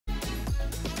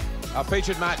Our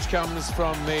featured match comes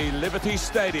from the Liberty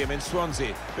Stadium in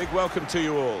Swansea. Big welcome to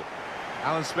you all.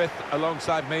 Alan Smith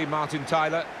alongside me, Martin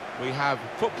Tyler. We have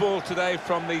football today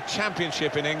from the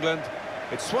Championship in England.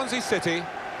 It's Swansea City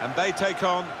and they take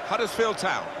on Huddersfield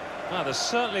Town. Well, there's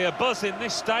certainly a buzz in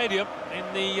this stadium in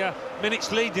the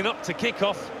minutes leading up to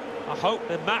kick-off. I hope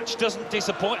the match doesn't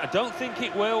disappoint. I don't think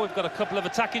it will. We've got a couple of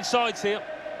attacking sides here.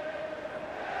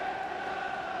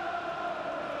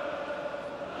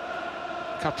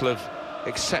 Couple of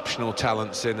exceptional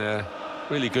talents in a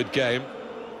really good game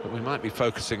that we might be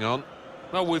focusing on.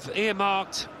 Well, we've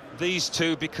earmarked these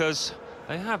two because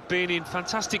they have been in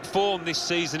fantastic form this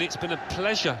season. It's been a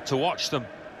pleasure to watch them.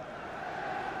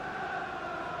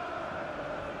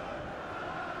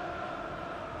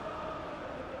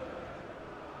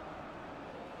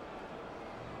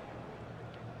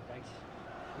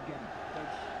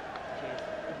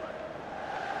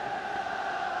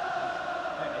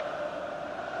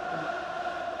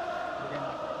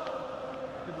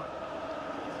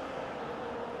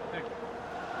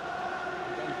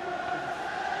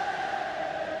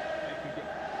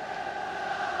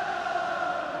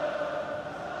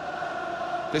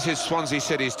 This is Swansea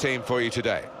City's team for you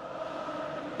today.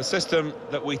 The system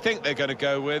that we think they're going to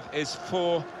go with is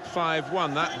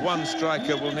 4-5-1. That one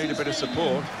striker will need a bit of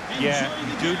support. Yeah,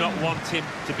 you do not want him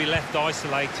to be left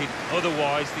isolated.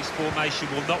 Otherwise, this formation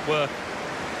will not work.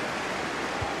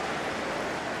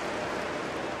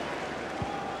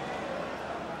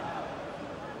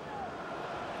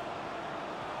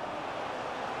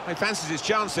 He fancies his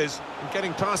chances in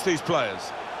getting past these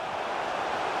players.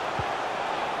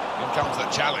 In comes the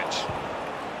challenge.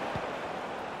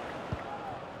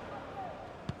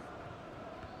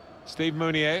 Steve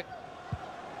Mounier.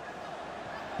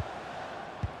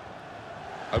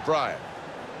 O'Brien.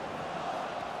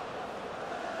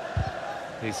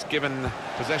 He's given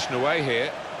possession away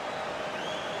here.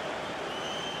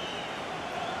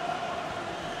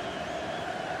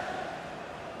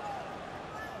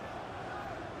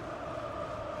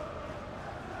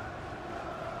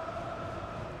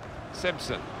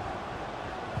 Simpson.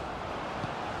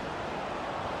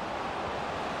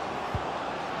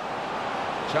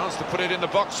 Chance to put it in the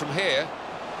box from here.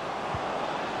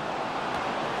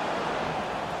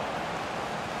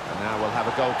 And now we'll have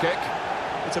a goal kick.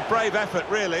 It's a brave effort,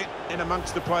 really, in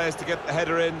amongst the players to get the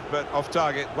header in, but off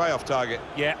target, way off target.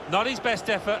 Yeah, not his best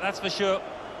effort, that's for sure.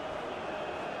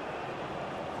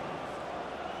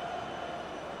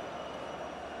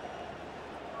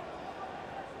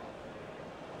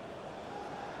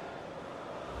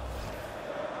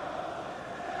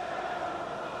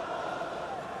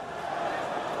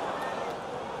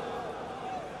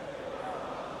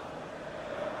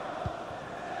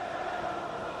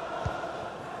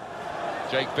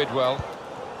 Jake Bidwell.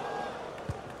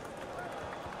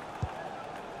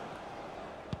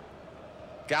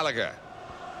 Gallagher.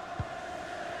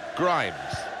 Grimes.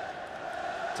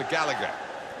 To Gallagher.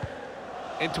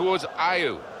 In towards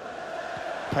Ayew.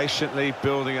 Patiently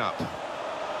building up.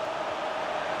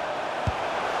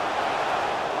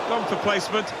 Gone for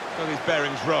placement, got his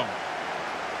bearings wrong.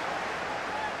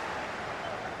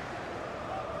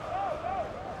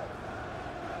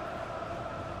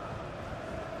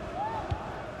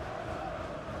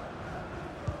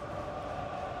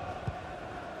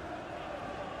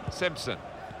 Simpson.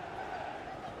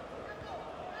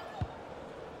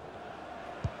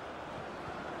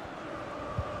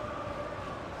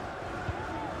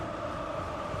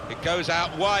 It goes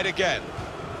out wide again.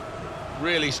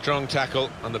 Really strong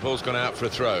tackle, and the ball's gone out for a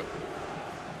throw.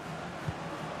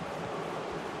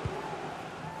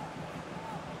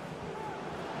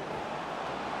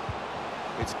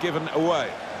 It's given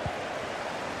away.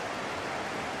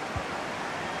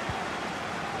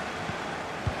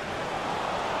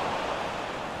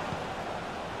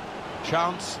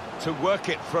 Chance to work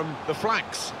it from the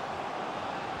flanks.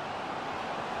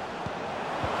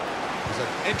 It was an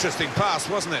interesting pass,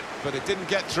 wasn't it? But it didn't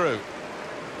get through.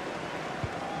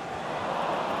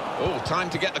 Oh, time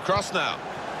to get the cross now.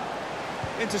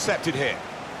 Intercepted here.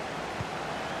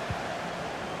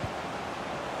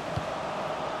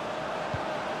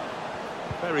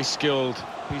 Very skilled.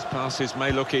 These passes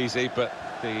may look easy, but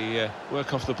the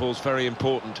work off the ball is very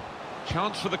important.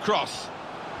 Chance for the cross.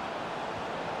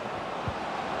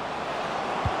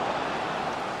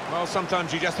 Well,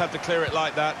 sometimes you just have to clear it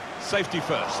like that. Safety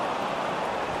first.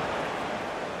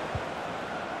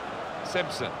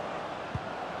 Simpson.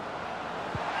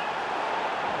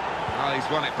 Well, he's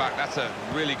won it back. That's a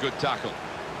really good tackle.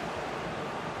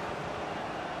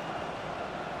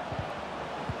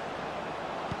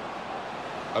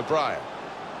 O'Brien.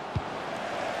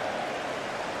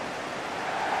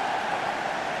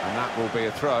 And that will be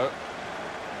a throw.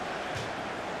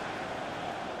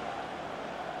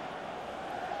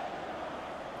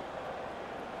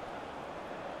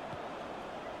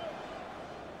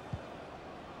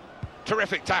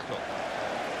 Terrific tackle.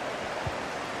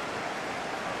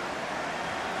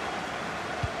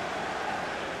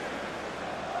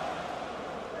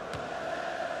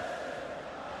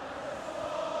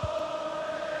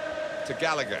 To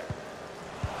Gallagher.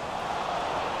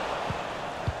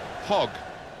 Hogg.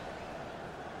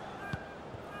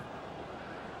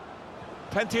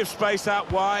 Plenty of space out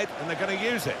wide, and they're going to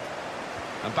use it.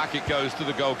 And back it goes to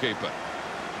the goalkeeper.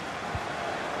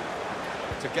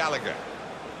 To Gallagher.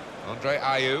 Andre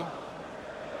Ayew.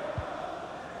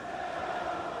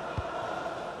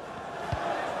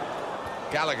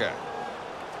 Gallagher.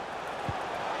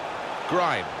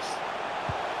 Grimes.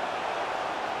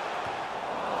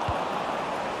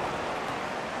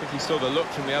 I think he saw the look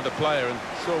from the other player and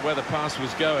saw where the pass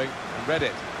was going and read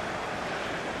it.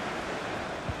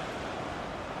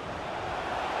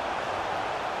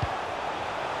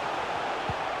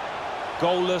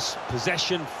 Goalless,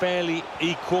 possession fairly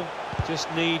equal.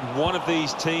 Just need one of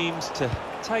these teams to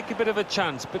take a bit of a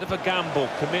chance, bit of a gamble,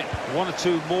 commit one or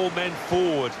two more men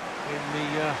forward in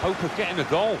the hope of getting a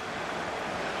goal.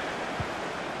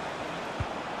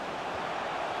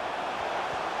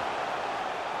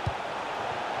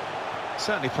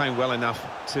 Certainly playing well enough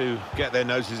to get their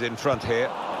noses in front here.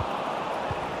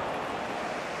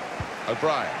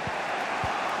 O'Brien.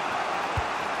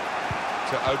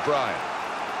 To O'Brien.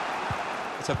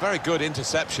 It's a very good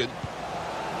interception.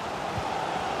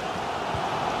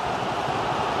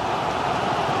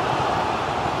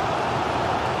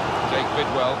 Jake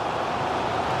Bidwell.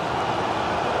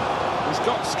 He's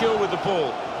got skill with the ball,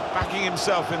 backing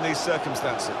himself in these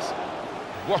circumstances.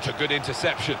 What a good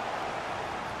interception.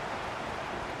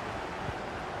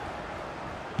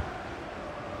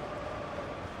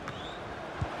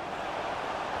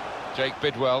 Jake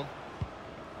Bidwell.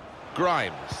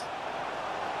 Grimes.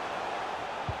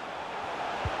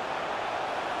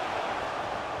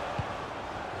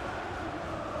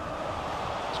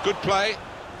 It's good play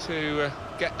to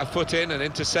get a foot in and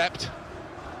intercept.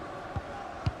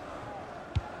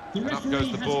 And up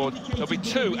goes the board. There'll be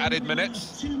 2 added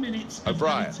minutes.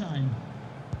 O'Brien.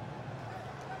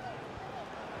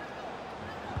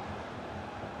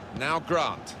 Now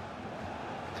Grant.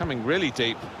 Coming really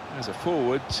deep as a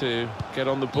forward to get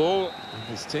on the ball and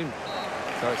his team.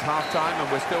 So it's half-time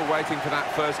and we're still waiting for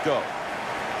that first goal.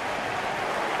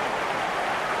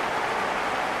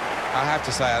 I have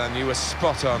to say, Alan, you were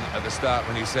spot on at the start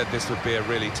when you said this would be a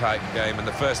really tight game. In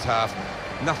the first half,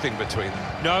 nothing between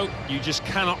them. No, you just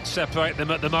cannot separate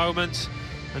them at the moment.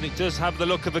 And it does have the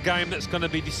look of a game that's going to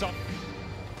be decided.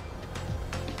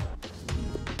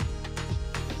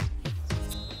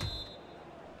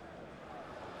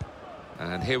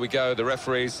 And here we go, the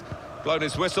referee's blown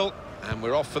his whistle, and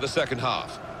we're off for the second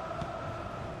half.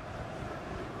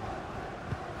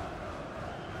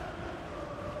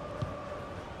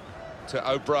 To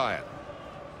O'Brien.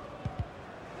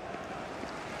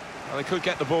 Well, they could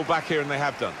get the ball back here, and they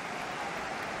have done.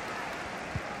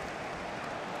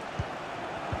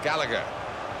 Gallagher.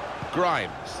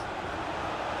 Grimes.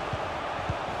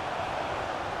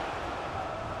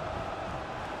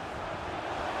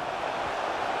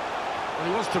 Well,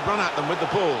 he wants to run at them with the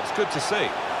ball. It's good to see.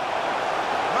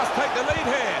 Must take the lead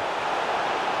here.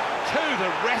 To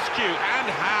the rescue, and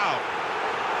how?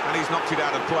 And he's knocked it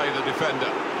out of play, the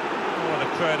defender. Oh, the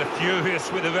crowd are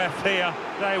furious with the ref here.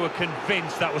 They were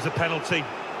convinced that was a penalty.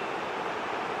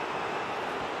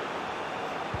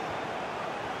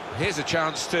 Here's a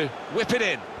chance to whip it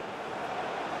in.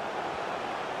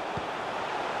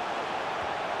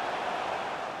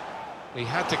 He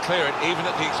had to clear it, even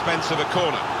at the expense of a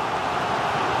corner.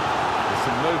 There's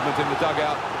some movement in the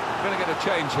dugout. Going to get a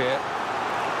change here.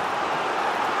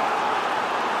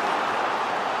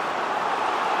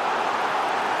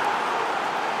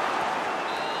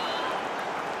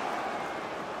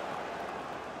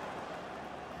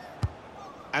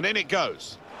 And in it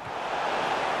goes.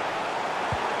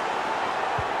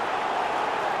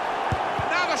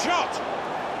 Now the shot!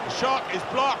 The shot is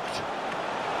blocked.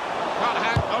 Can't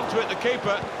hang onto it, the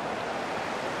keeper.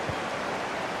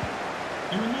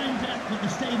 A reminder that the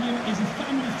stadium is a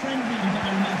family-friendly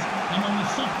environment and only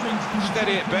soft drinks can be...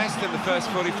 Steady at best in the first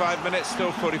 45 minutes,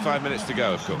 still 45 minutes to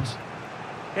go, of course.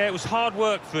 Yeah, it was hard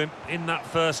work for him in that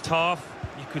first half.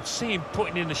 You could see him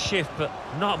putting in a shift, but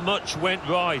not much went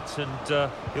right,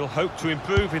 and he'll hope to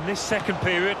improve in this second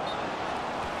period.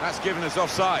 That's given us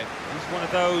offside. He's one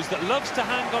of those that loves to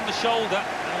hang on the shoulder,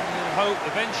 and he'll hope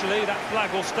eventually that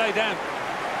flag will stay down.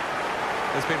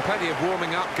 There's been plenty of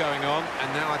warming up going on,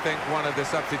 and now I think one of the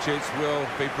substitutes will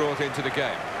be brought into the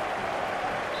game.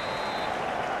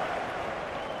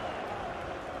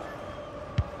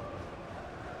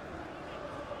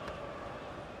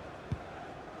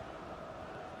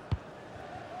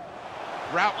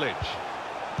 Routledge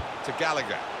to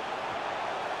Gallagher.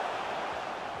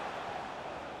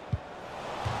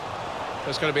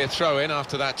 There's going to be a throw-in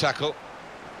after that tackle.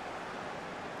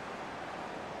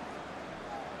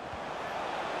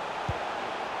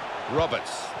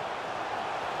 Roberts.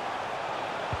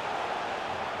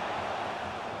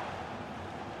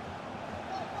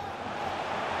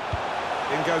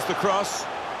 In goes the cross.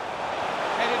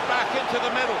 Headed back into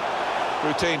the middle.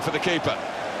 Routine for the keeper.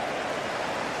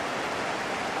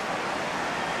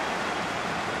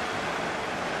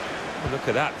 Look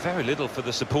at that, very little for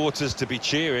the supporters to be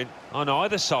cheering on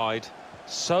either side.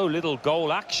 So little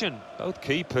goal action. Both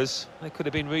keepers, they could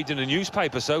have been reading a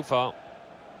newspaper so far.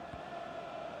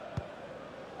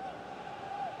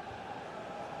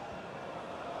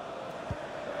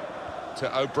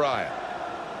 To O'Brien.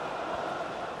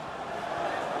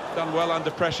 Done well under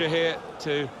pressure here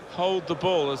to hold the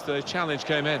ball as the challenge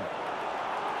came in.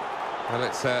 Well,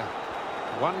 it's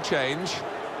one change,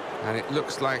 and it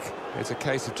looks like it's a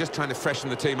case of just trying to freshen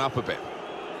the team up a bit.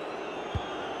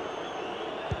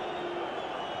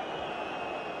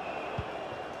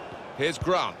 Here's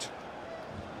Grant.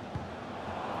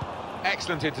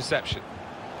 Excellent interception.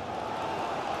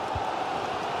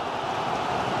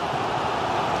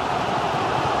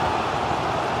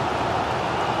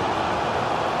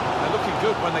 They're looking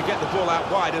good when they get the ball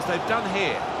out wide, as they've done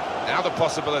here. Now the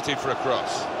possibility for a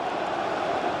cross.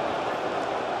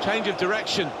 Change of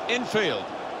direction, infield.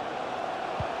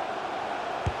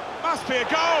 Must be a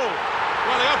goal!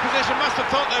 Well, the opposition must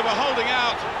have thought they were holding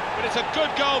out, but it's a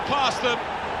good goal past them,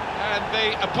 and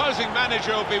the opposing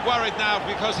manager will be worried now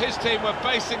because his team were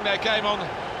basing their game on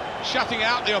shutting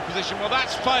out the opposition. Well,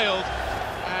 that's failed,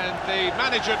 and the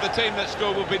manager of the team that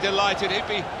scored will be delighted. He'd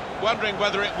be wondering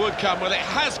whether it would come. Well, it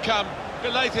has come,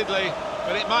 belatedly,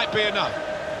 but it might be enough.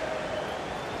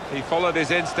 He followed his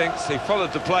instincts, he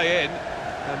followed the play in,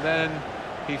 and then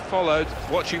he followed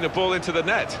watching the ball into the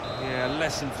net. Yeah, a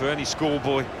lesson for any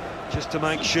schoolboy, just to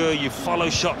make sure you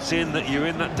follow shots in, that you're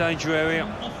in that danger area.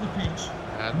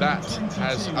 And that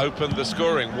has opened the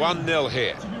scoring. 1-0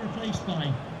 here.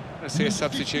 Let's see a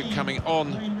substitute coming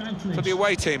on for the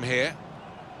away team here.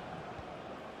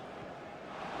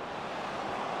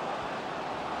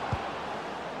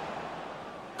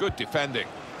 Good defending.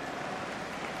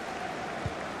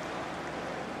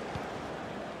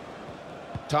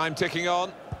 Time ticking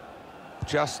on.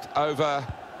 Just over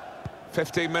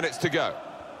 15 minutes to go.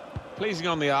 Pleasing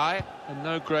on the eye, and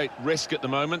no great risk at the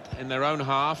moment in their own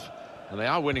half. And they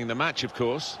are winning the match, of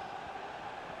course.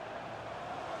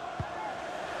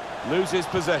 Loses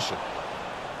possession.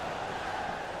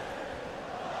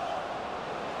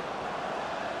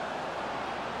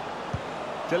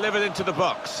 Delivered into the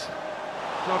box.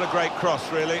 Not a great cross,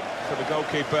 really, for the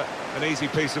goalkeeper. An easy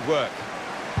piece of work.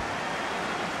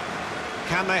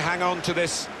 Can they hang on to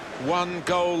this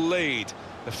one-goal lead?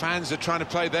 The fans are trying to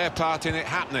play their part in it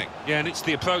happening. Yeah, and it's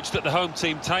the approach that the home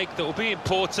team take that will be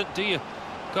important. Do you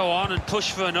go on and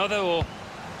push for another, or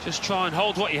just try and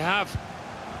hold what you have?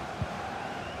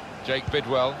 Jake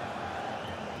Bidwell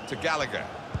to Gallagher.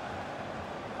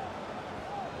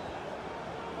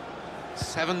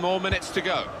 7 more minutes to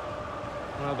go.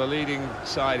 Well, the leading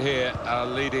side here are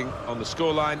leading on the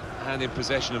scoreline and in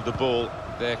possession of the ball.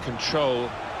 Their control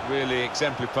really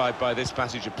exemplified by this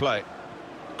passage of play.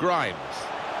 Grimes.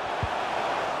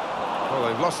 Well,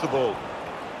 they've lost the ball.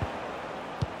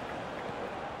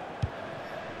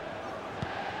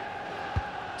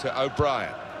 To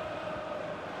O'Brien.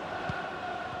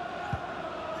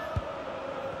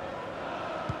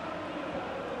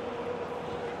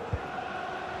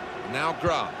 Now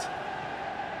Grant.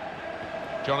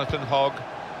 Jonathan Hogg.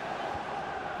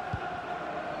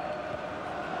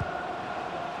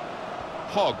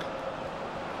 Hogg.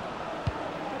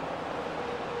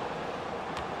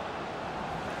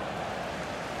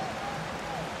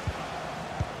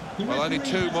 Well, only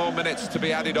 2 more minutes to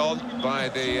be added on by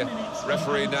the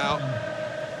referee now.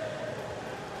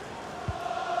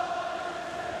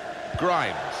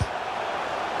 Grimes.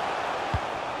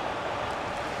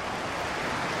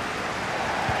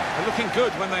 They're looking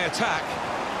good when they attack.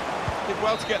 Did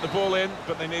well to get the ball in,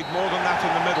 but they need more than that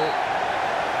in the middle.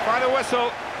 Final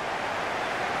whistle.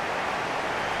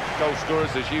 Goal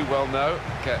scorers, as you well know,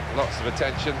 get lots of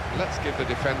attention. Let's give the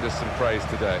defenders some praise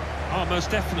today. Oh,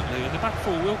 most definitely, and the back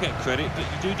four will get credit, but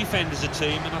you do defend as a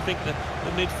team, and I think the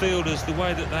midfielders, the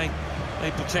way that they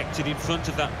they protected in front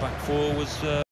of that back four was